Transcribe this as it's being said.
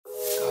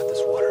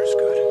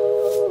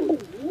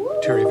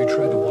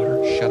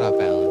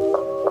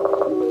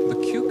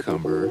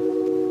cucumber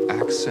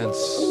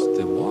accents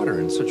the water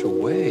in such a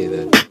way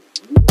that...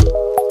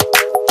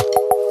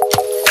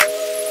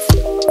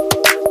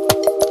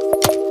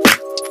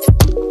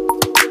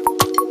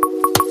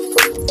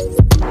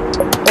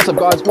 What's up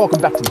guys,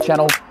 welcome back to the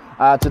channel.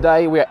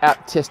 Today we are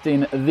out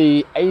testing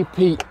the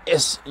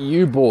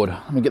APSU board.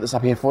 Let me get this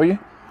up here for you.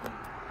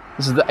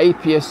 This is the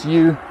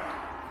APSU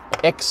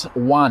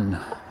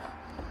X1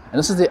 and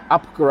this is the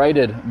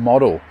upgraded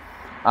model.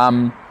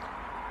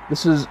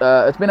 This is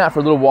it's been out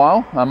for a little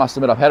while. I must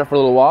admit I've had it for a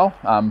little while.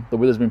 The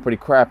weather's been pretty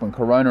crap and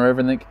corona and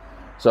everything,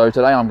 so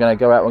today I'm going to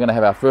go out, we're going to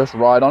have our first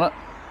ride on it,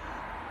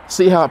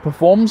 see how it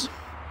performs.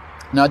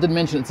 Now I did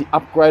mention it's the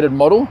upgraded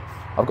model.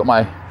 I've got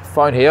my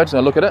phone here, just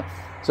going to look at it.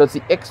 So it's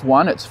the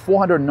X1, it's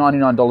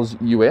 $499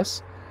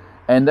 US,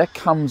 and that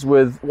comes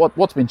with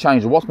what's been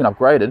changed, or what's been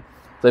upgraded.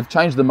 They've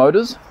changed the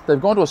motors. They've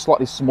gone to a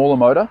slightly smaller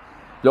motor.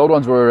 The old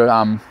ones were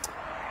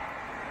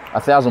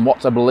 1,000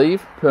 watts, I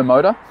believe, per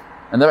motor,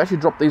 and they've actually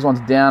dropped these ones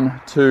down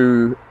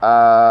to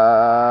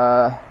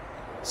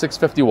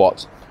 650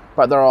 watts.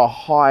 But they're a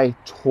high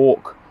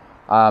torque,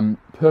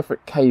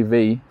 perfect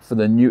KV for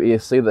the new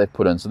ESC that they've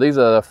put in. So these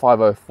are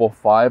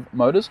 5045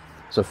 motors.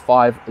 So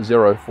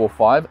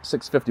 5045,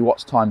 650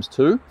 watts times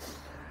 2.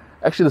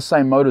 Actually the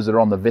same motors that are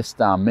on the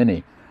Vestar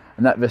Mini.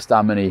 And that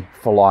Vestar Mini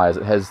flies.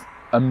 It has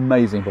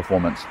amazing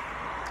performance.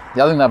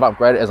 The other thing they've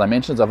upgraded, as I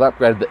mentioned, is I've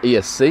upgraded the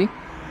ESC.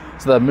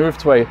 So they've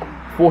moved to a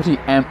 40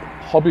 amp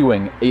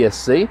Hobbywing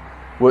ESC,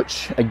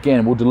 which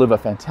again will deliver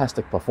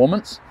fantastic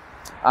performance.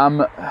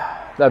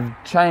 They've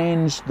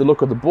changed the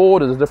look of the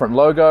board. There's a different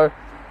logo,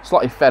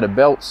 slightly fatter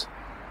belts.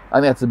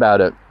 I think that's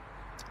about it.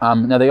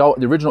 Now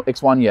the original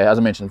X1, yeah, as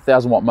I mentioned,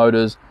 1,000 watt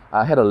motors,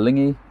 had a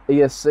Lingy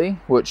ESC,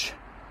 which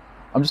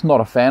I'm just not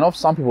a fan of.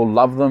 Some people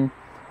love them.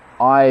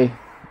 I'm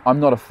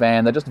not a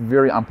fan. They're just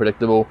very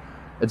unpredictable.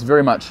 It's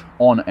very much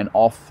on and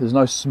off. There's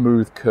no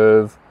smooth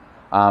curve.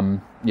 Yeah,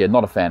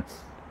 not a fan.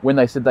 When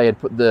they said they had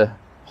put the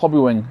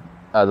Hobbywing,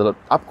 the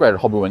upgraded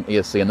Hobbywing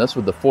ESC in this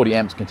with the 40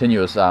 amps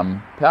continuous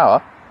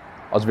power,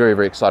 I was very,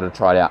 very excited to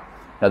try it out.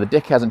 Now the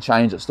deck hasn't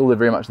changed. It's still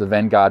very much the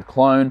Vanguard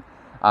clone.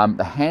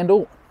 The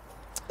handle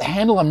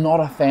I'm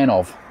not a fan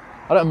of.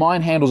 I don't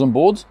mind handles on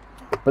boards,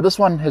 but this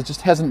one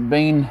hasn't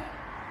been,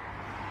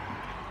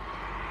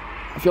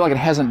 I feel like it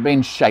hasn't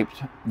been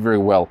shaped very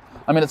well.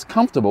 I mean, it's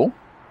comfortable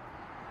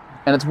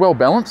and it's well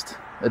balanced.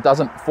 It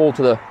doesn't fall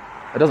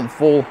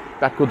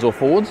backwards or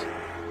forwards,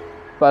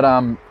 but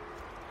I'm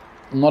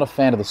not a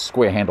fan of the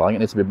square handle. I think it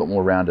needs to be a bit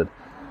more rounded.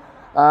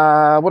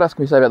 What else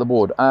can we say about the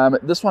board?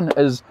 This one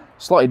is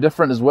slightly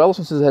different as well,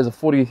 since it has a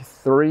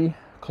 43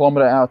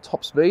 km/h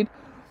top speed.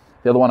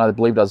 The other one I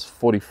believe does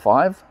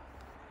 45.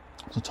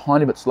 It's a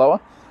tiny bit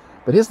slower.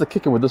 But here's the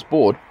kicker with this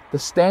board. The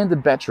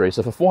standard battery,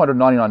 so for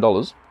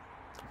 $499,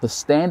 the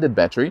standard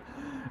battery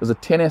is a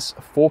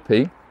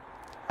 10S4P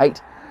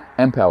 8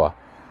 amp hour.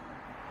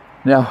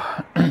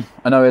 Now,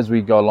 I know as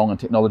we go along and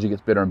technology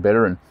gets better and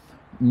better and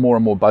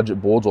more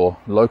budget boards or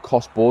low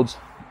cost boards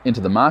into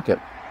the market,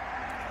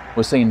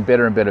 we're seeing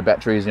better and better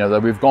batteries. You know,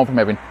 we've gone from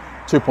having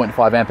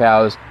 2.5 amp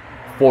hours,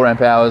 4 amp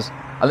hours.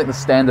 I think the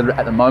standard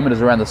at the moment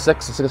is around the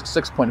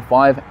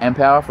 6.5 amp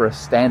hour for a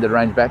standard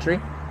range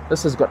battery.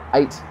 This has got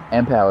 8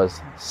 amp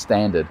hours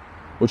standard,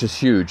 which is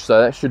huge.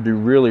 So that should do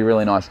really,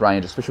 really nice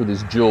range, especially with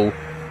these dual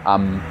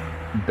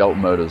belt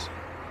motors.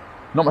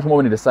 Not much more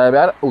we need to say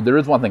about it. Oh, there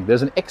is one thing.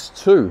 There's an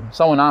X2.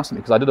 Someone asked me,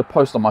 because I did a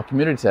post on my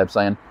community tab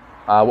saying,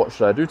 what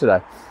should I do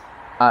today?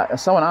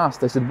 Someone asked,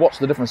 they said, what's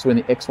the difference between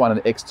the X1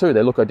 and the X2?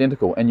 They look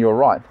identical, and you're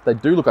right. They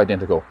do look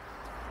identical.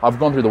 I've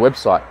gone through the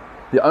website.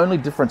 The only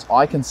difference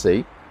I can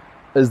see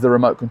is the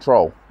remote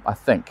control, I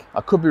think.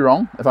 I could be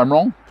wrong. If I'm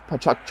wrong,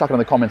 chuck it in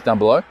the comments down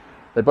below.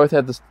 They both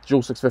have the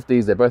dual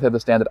 650s. They both have the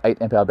standard 8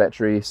 amp hour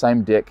battery,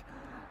 same deck,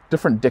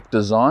 different deck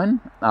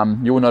design.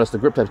 You will notice the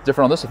grip tab's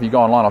different on this. If you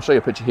go online, I'll show you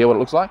a picture here what it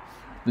looks like.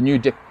 The new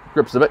deck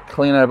grip's a bit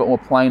cleaner, a bit more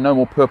plain, no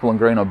more purple and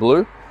green or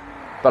blue.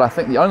 But I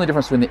think the only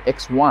difference between the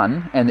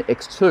X1 and the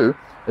X2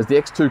 is the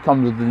X2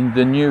 comes with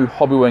the new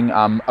Hobbywing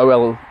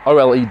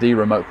OLED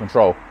remote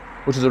control,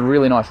 which is a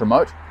really nice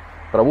remote.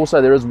 But I will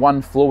say there is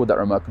one flaw with that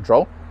remote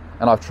control.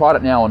 And I've tried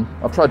it now, and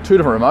I've tried 2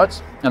 different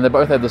remotes, and they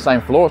both have the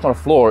same flaw. It's not a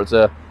flaw; it's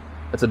a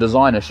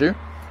design issue.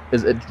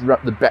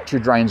 The battery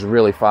drains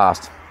really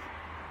fast.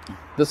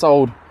 This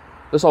old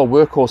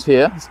workhorse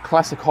here, this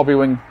classic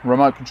Hobbywing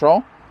remote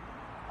control,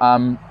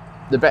 the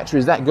battery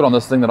is that good on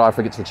this thing that I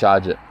forget to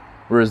charge it.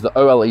 Whereas the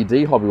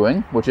OLED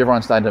Hobbywing, which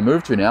everyone's starting to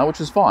move to now,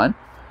 which is fine,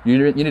 you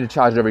need to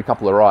charge it every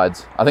couple of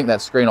rides. I think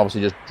that screen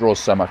obviously just draws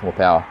so much more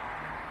power.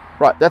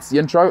 Right, that's the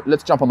intro.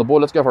 Let's jump on the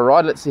board. Let's go for a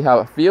ride. Let's see how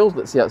it feels.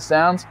 Let's see how it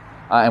sounds.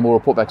 And we'll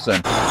report back soon.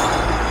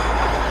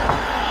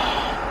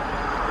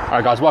 All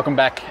right guys, welcome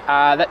back.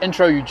 That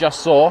intro you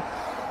just saw,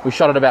 we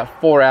shot it about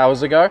 4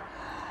 hours ago,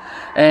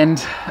 and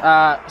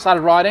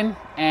started riding,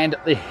 and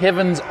the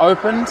heavens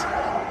opened,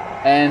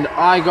 and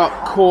I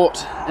got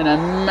caught in a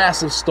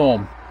massive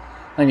storm.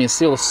 I can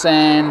see all the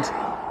sand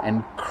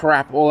and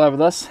crap all over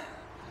this,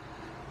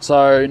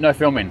 so no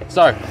filming.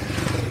 So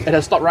it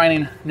has stopped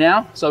raining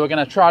now, so we're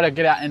going to try to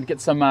get out and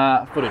get some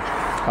footage.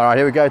 All right,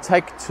 here we go.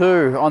 Take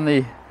 2 on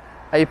the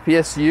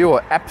APSU or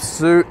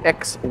APSU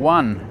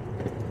X1.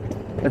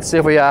 Let's see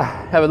if we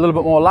have a little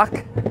bit more luck.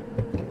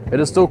 It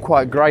is still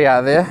quite grey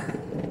out there.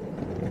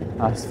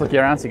 I'll just flick you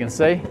around so you can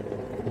see.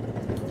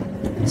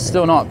 It's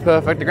still not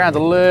perfect. The ground's a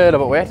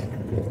little bit wet.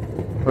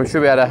 We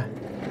should be able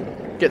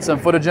to get some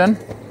footage in.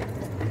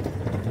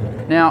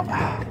 Now,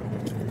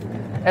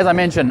 as I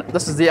mentioned,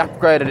 this is the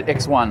upgraded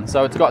X1.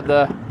 So it's got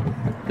the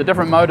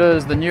different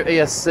motors, the new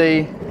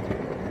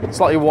ESC,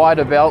 slightly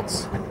wider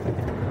belts.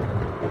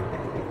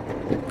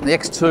 The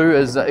X2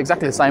 is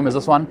exactly the same as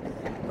this one,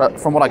 but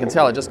from what I can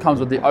tell, it just comes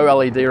with the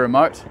OLED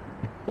remote.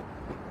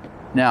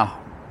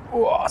 Now,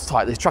 oh, it's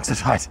tight, these trucks are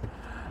tight.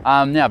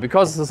 Now,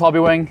 because this is hobby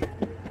wing,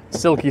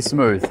 silky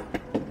smooth.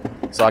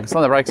 So I can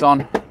slam the brakes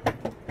on.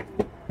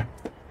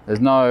 There's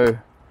no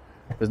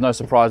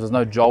surprise, there's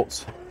no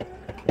jolts.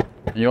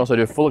 And you also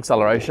do full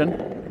acceleration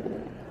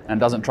and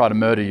doesn't try to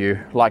murder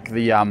you like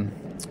the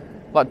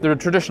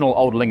traditional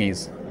old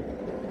Lingies.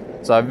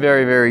 So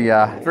very,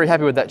 very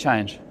happy with that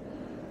change.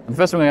 And the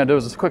first thing we're going to do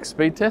is a quick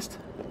speed test.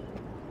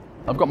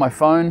 I've got my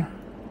phone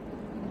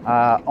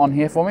on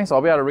here for me, so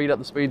I'll be able to read out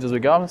the speeds as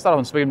we go. I'm going to start off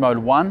in speed mode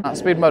 1.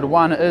 Speed mode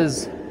 1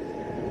 is,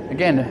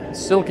 again,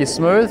 silky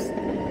smooth.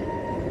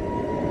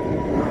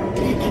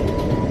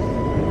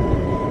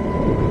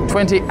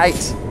 28.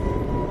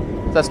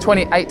 So that's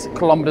 28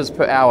 kilometers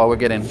per hour we're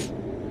getting.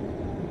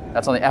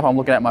 That's on the app I'm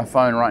looking at my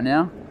phone right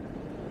now.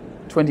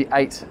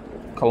 28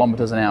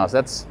 kilometers an hour. So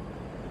that's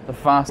the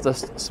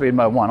fastest speed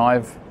mode 1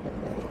 I've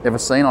ever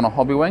seen on a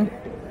hobby wing.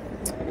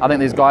 I think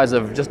these guys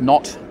have just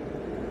not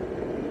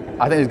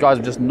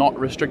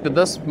restricted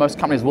this. Most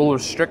companies will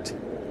restrict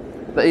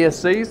the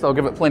ESCs. They'll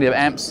give it plenty of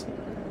amps,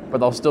 but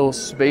they'll still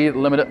speed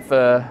limit it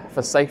for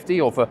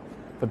safety or for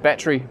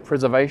battery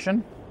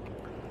preservation,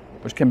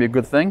 which can be a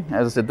good thing.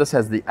 As I said, this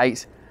has the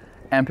 8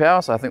 amp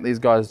hour, so I think these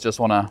guys just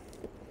want to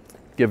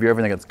give you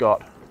everything it's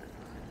got.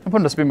 I'll put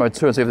into speed mode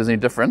 2 and see if there's any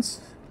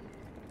difference.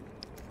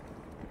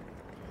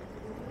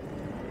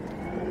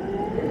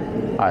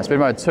 All right, speed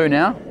mode 2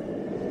 now.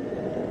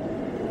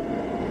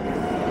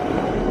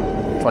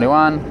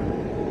 21,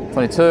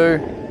 22.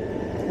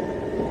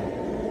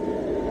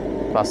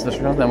 Fast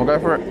distance, then we'll go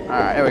for it. All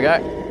right, here we go.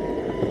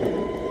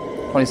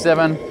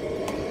 27,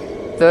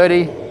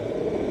 30,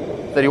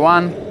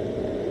 31,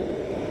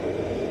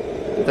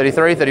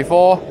 33,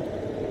 34.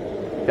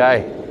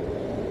 Okay,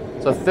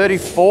 so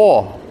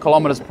 34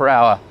 kilometers per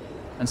hour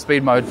in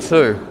speed mode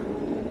 2.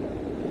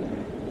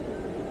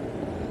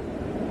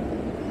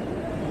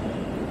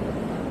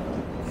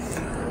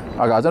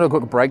 All right, guys, I'm gonna do a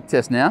quick brake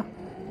test now.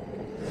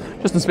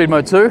 Just in speed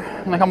mode 2.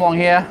 I'm gonna come along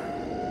here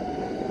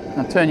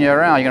and turn you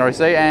around, you can already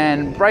see,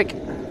 and brake.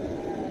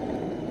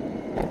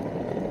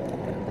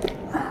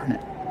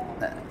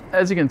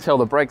 As you can tell,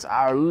 the brakes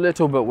are a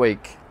little bit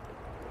weak.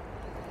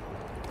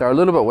 They're a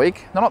little bit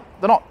weak. They're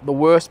not the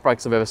worst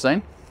brakes I've ever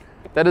seen.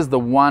 That is the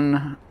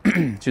one,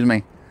 excuse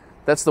me,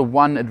 that's the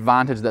one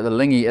advantage that the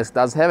Lingy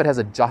does have. It has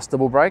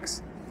adjustable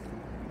brakes.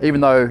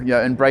 Even though, you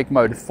know, in brake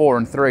mode 4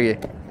 and 3,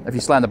 if you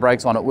slam the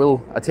brakes on, it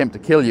will attempt to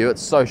kill you.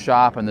 It's so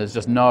sharp and there's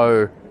just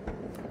no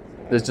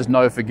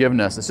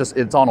forgiveness.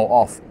 It's on or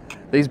off.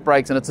 These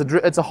brakes, and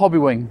it's a hobby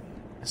wing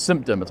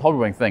symptom, it's a hobby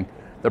wing thing.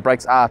 The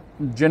brakes are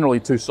generally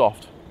too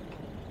soft.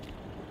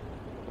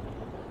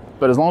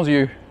 But as long as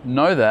you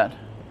know that,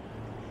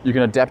 you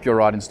can adapt your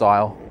riding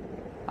style,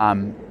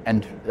 and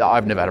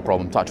I've never had a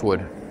problem, touch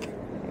wood.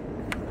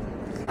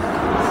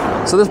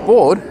 So this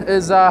board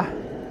is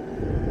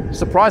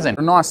surprising.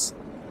 A nice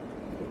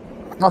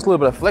little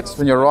bit of flex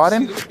when you're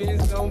riding.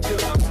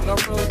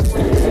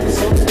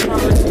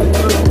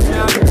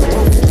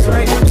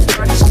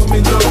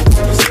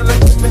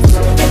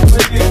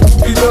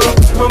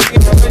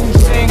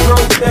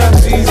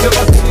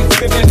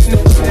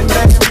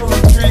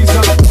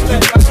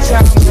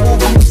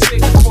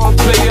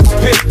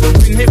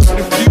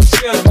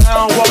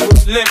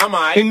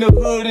 In the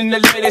hood, in the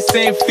lady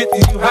saying 50,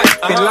 you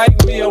hot. They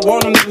like me, I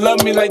want them to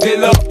love me like they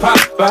love pop.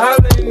 But holla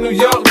in New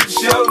York, the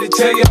show, they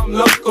tell you I'm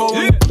local.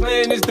 The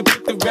plan is to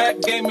put the rap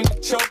game in the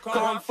choke.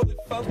 I'm fully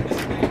focused.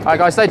 Alright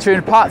guys, stay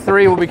tuned. Part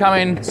 3 will be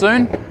coming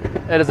soon.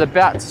 It is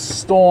about to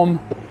storm.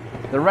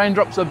 The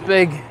raindrops are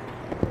big.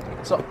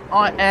 So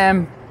I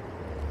am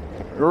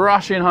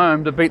rushing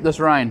home to beat this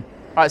rain.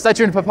 Alright, stay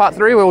tuned for part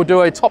 3 where we'll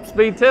do a top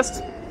speed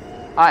test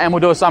and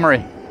we'll do a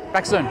summary.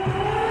 Back soon.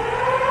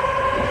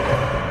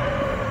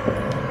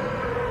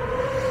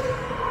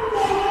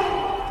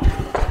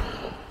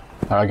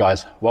 Alright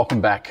guys, welcome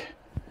back.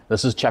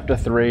 This is chapter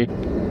 3.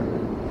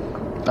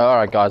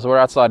 Alright guys, we're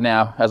outside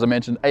now. As I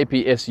mentioned,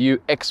 APSU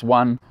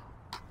X1.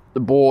 The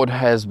board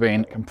has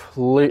been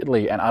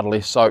completely and utterly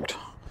soaked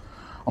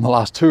on the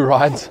last 2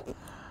 rides.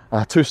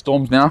 2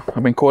 storms now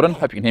I've been caught in.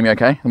 Hope you can hear me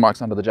okay. The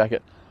mic's under the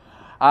jacket.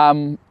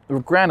 The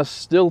ground is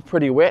still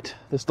pretty wet.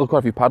 There's still quite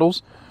a few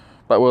puddles,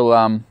 but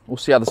we'll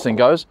see how this thing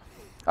goes.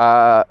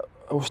 We'll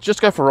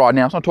just go for a ride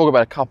now. I just want to talk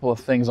about a couple of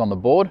things on the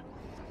board.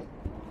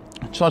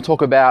 I just want to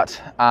talk about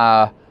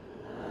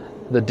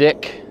the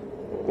deck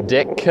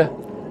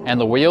and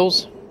the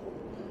wheels.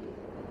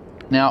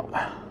 Now,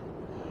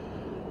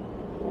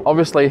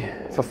 obviously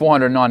for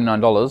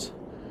 $499,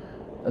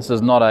 this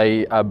is not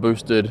a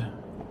boosted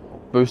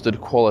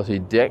quality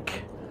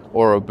deck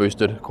or a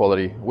boosted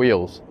quality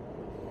wheels,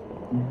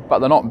 but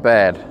they're not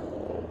bad.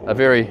 I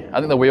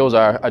think the wheels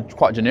are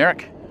quite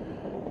generic,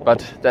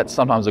 but that's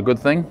sometimes a good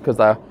thing because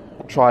they're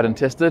tried and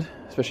tested,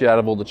 especially out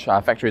of all the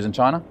factories in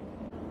China.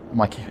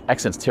 My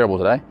accent's terrible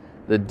today.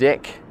 The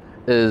deck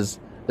is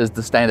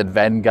the standard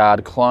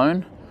Vanguard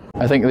clone.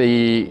 I think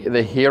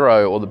the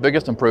hero or the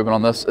biggest improvement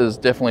on this is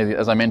definitely,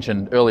 as I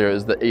mentioned earlier,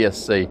 is the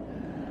ESC.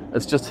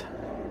 It's just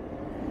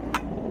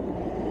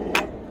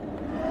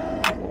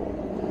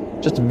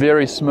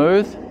very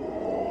smooth.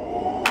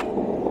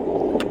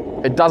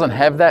 It doesn't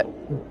have that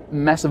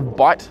massive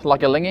bite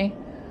like a Lingy,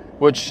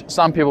 which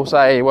some people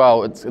say,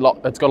 well, it's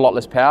got a lot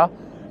less power,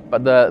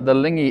 but the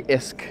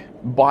Lingy-esque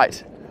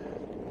bite,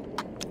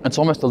 it's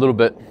almost a little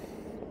bit,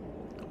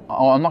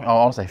 I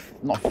want to say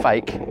not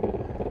fake.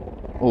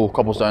 Oh,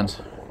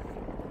 cobblestones.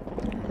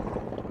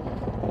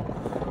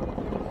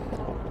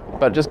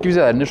 But it just gives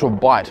you that initial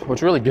bite,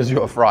 which really gives you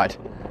a fright,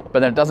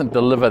 but then it doesn't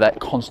deliver that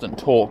constant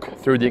torque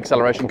through the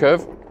acceleration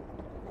curve.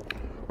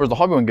 Whereas the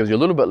Hobby one gives you a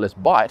little bit less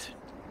bite,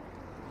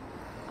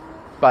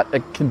 but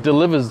it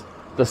delivers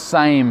the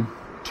same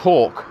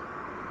torque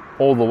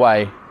all the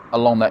way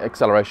along that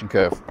acceleration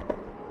curve.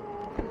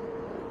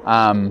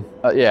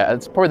 Yeah,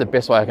 it's probably the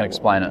best way I can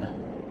explain it.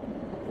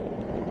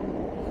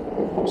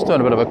 Just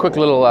doing a bit of a quick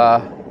little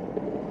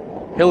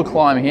hill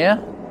climb here.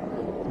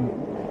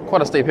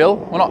 Quite a steep hill.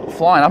 We're not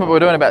flying up it, but we're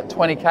doing about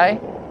 20k.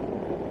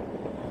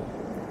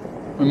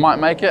 We might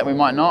make it, we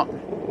might not.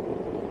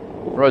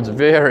 The road's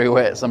very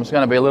wet, so I'm just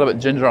going to be a little bit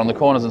ginger on the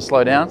corners and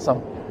slow down, so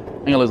I'm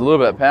going to lose a little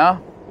bit of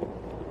power.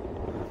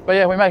 But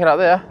yeah, we make it up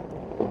there. I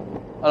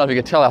don't know if you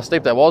could tell how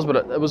steep that was, but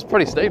it was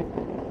pretty steep.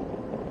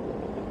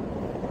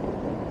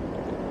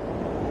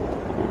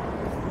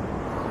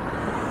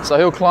 So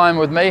hill climb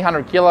with me,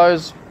 100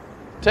 kilos,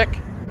 tick.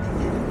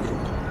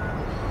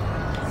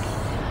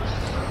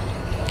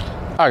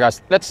 All right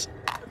guys, let's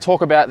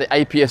talk about the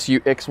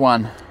APSU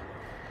X1.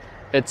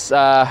 It's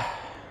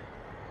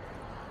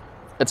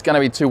going to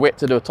be too wet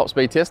to do a top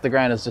speed test. The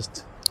ground is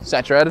just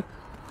saturated.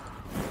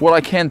 What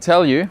I can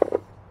tell you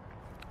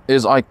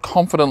is I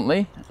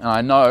confidently, and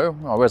I know,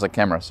 oh, where's the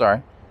camera?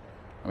 Sorry.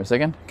 Wait a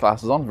second,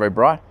 glasses on, very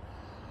bright.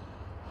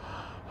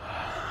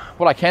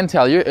 What I can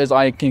tell you is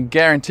I can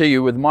guarantee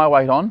you with my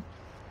weight on,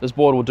 this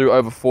board will do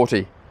over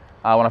 40.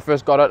 When I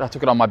first got it, I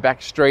took it on my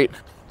back street.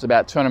 It's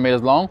about 200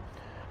 meters long,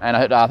 and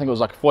I hit, I think it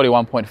was like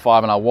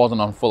 41.5, and I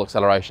wasn't on full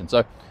acceleration.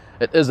 So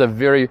it is a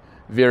very,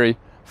 very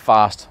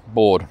fast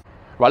board.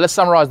 Right, let's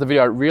summarize the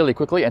video really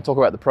quickly and talk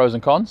about the pros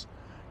and cons.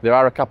 There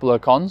are a couple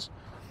of cons.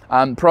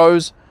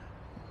 Pros,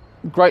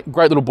 great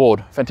little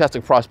board,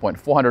 fantastic price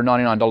point,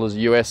 $499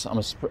 US. I'm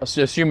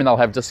assuming they'll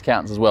have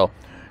discounts as well.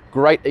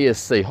 Great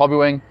ESC, Hobby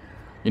Wing,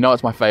 you know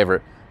it's my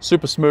favorite.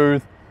 Super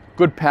smooth,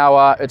 good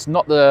power. It's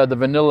not the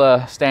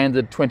vanilla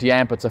standard 20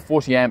 amp, it's a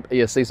 40 amp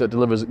ESC, so it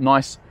delivers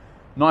nice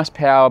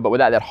power, but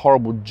without that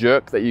horrible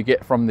jerk that you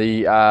get from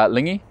the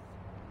Lingy.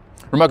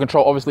 Remote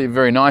control, obviously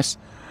very nice.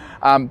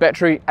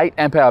 Battery, 8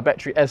 amp hour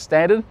battery as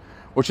standard,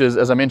 which is,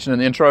 as I mentioned in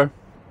the intro,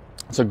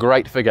 it's a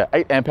great figure.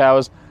 8 amp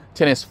hours,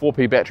 10S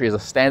 4P battery is a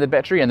standard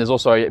battery, and there's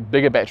also a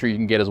bigger battery you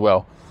can get as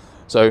well.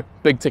 So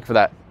big tick for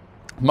that.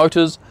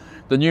 Motors,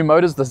 the new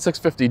motors, the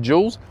 650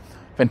 joules,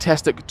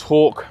 fantastic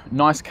torque,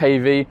 nice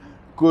KV,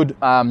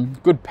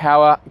 good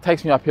power. It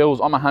takes me up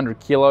hills. I'm 100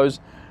 kilos.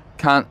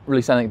 Can't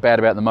really say anything bad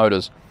about the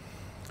motors.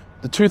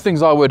 The two things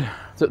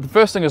the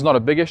first thing is not a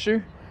big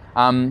issue,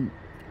 and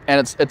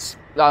it's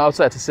I would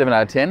say it's a 7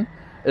 out of 10,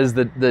 is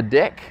the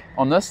deck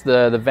on this,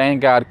 the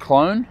Vanguard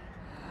clone.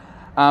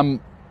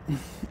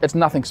 It's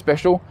nothing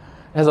special.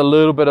 It has a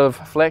little bit of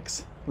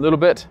flex, a little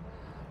bit,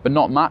 but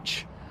not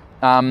much.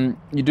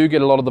 You do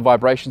get a lot of the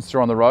vibrations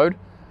through on the road.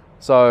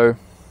 So,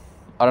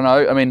 I don't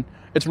know, I mean,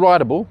 it's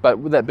rideable, but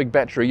with that big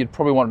battery, you'd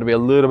probably want it to be a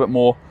little bit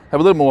more, have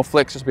a little more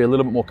flex, just be a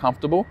little bit more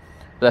comfortable.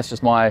 But that's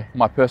just my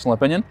personal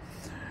opinion.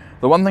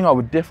 The one thing I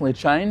would definitely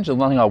change, and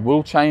one thing I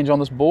will change on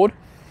this board,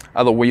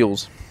 are the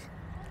wheels.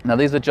 Now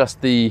these are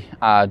just the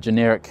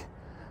generic,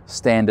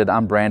 standard,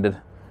 unbranded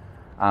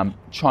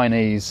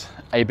Chinese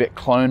ABEC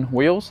clone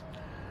wheels,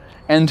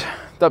 and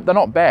they're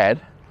not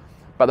bad,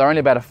 but they're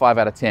only about a 5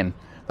 out of 10.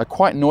 They're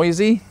quite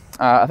noisy.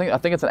 I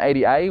think it's an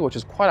 80A, which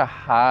is quite a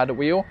hard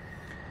wheel.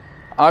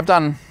 I've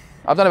done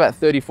about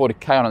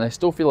 30-40K on it. They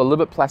still feel a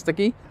little bit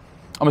plasticky.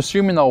 I'm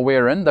assuming they'll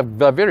wear in.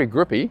 They're very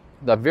grippy.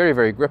 They're very,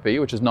 very grippy,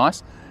 which is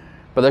nice,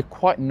 but they're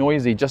quite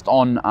noisy just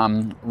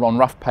on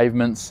rough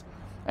pavements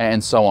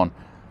and so on.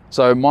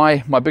 So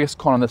my biggest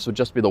con on this would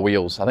just be the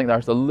wheels. I think they're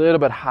just a little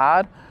bit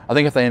hard. I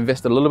think if they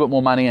invested a little bit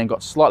more money and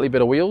got slightly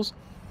better wheels,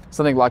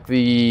 something like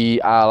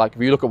like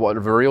if you look at what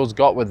Vireal's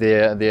got with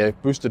their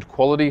boosted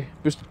quality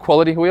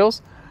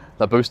wheels,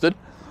 they're boosted,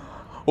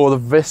 or the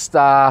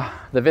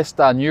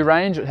Vesta new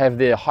range would have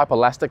their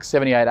Hyperlastic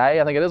 78A,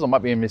 I think it is, or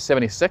might be in the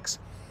 76.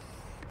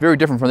 Very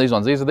different from these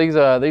ones. These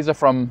are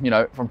from, you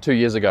know, from 2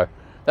 years ago.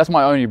 That's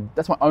my only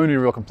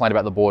real complaint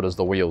about the board, is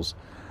the wheels.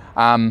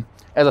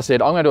 As I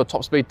said, I'm going to do a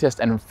top speed test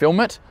and film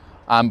it,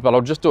 but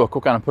I'll just do a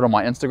quick one and put it on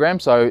my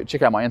Instagram. So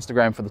check out my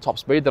Instagram for the top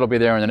speed. That'll be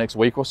there in the next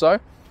week or so.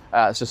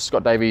 It's just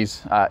Scott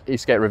Davies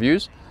e-skate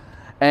reviews.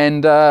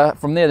 And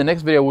from there, the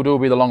next video we'll do will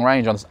be the long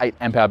range on this 8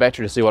 amp hour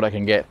battery to see what I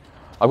can get.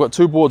 I've got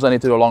 2 boards I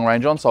need to do a long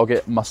range on, so I'll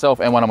get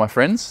myself and one of my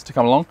friends to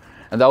come along,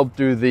 and they'll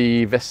do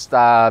the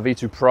Vesta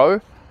V2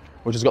 Pro,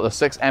 which has got the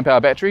 6 amp hour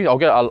battery. I'll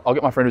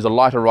get my friend who's a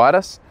lighter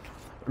rider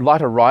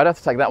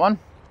to take that one,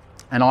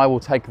 and I will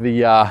take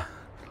the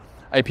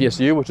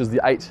APSU, which is the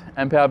 8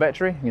 amp hour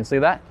battery. You can see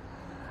that.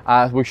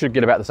 We should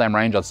get about the same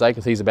range, I'd say,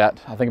 because he's I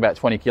think about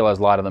 20 kilos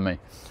lighter than me.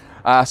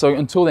 So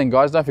until then,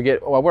 guys, don't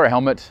forget, wear a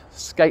helmet,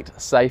 skate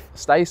safe,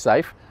 stay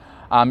safe.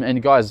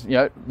 And guys, you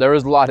know, there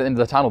is light at the end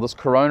of the tunnel. This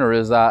corona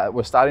is,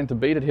 we're starting to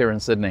beat it here in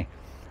Sydney.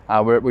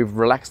 We've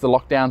relaxed the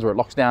lockdowns. We're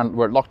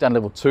at lockdown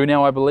level 2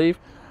 now, I believe,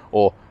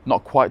 or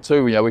not quite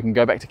 2. You know, we can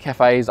go back to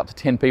cafes up to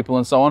 10 people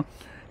and so on.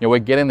 You know, we're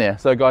getting there.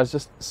 So guys,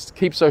 just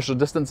keep social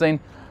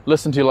distancing,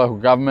 listen to your local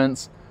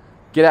governments,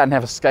 get out and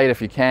have a skate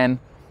if you can.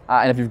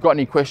 And if you've got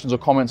any questions or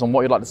comments on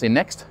what you'd like to see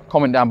next,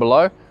 comment down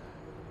below.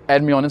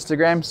 Add me on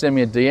Instagram, send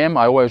me a DM,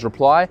 I always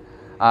reply.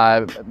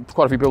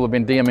 Quite a few people have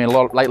been DMing a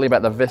lot lately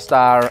about the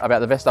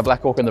Vesta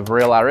Blackhawk and the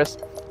Varel RS.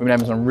 We've been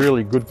having some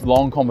really good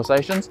long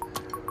conversations.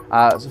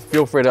 So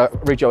feel free to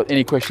reach out with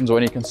any questions or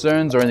any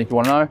concerns or anything you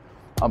want to know.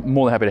 I'm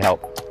more than happy to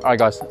help. All right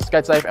guys,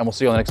 skate safe and we'll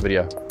see you on the next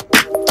video.